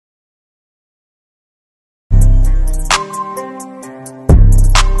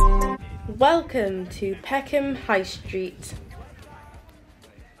Welcome to Peckham High Street.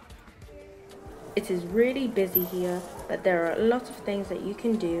 It is really busy here, but there are a lot of things that you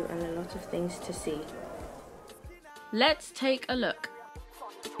can do and a lot of things to see. Let's take a look.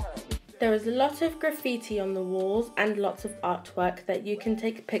 There is a lot of graffiti on the walls and lots of artwork that you can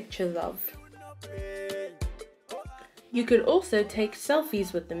take pictures of. You could also take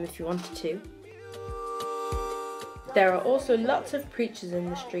selfies with them if you wanted to. There are also lots of preachers in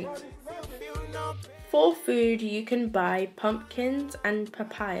the street. For food, you can buy pumpkins and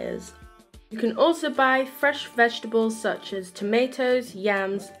papayas. You can also buy fresh vegetables such as tomatoes,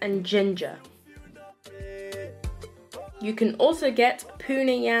 yams, and ginger. You can also get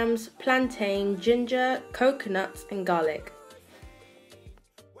pune yams, plantain, ginger, coconuts, and garlic.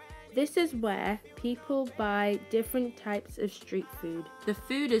 This is where people buy different types of street food. The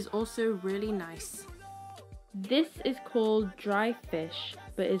food is also really nice. This is called dry fish,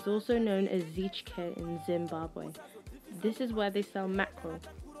 but is also known as zichke in Zimbabwe. This is where they sell mackerel.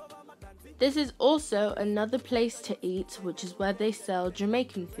 This is also another place to eat, which is where they sell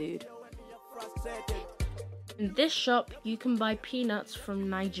Jamaican food. In this shop, you can buy peanuts from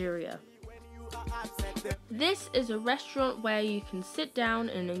Nigeria. This is a restaurant where you can sit down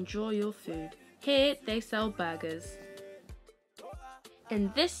and enjoy your food. Here, they sell burgers. In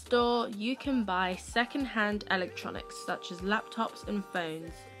this store, you can buy second-hand electronics such as laptops and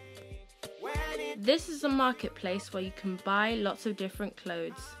phones. This is a marketplace where you can buy lots of different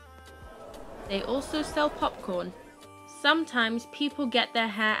clothes. They also sell popcorn. Sometimes people get their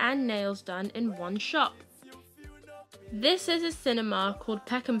hair and nails done in one shop. This is a cinema called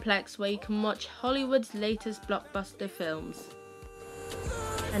Peckham where you can watch Hollywood's latest blockbuster films.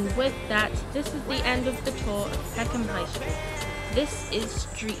 And with that, this is the end of the tour of Peckham High Street. This is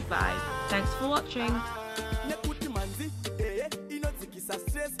Street Vibe. Thanks for watching.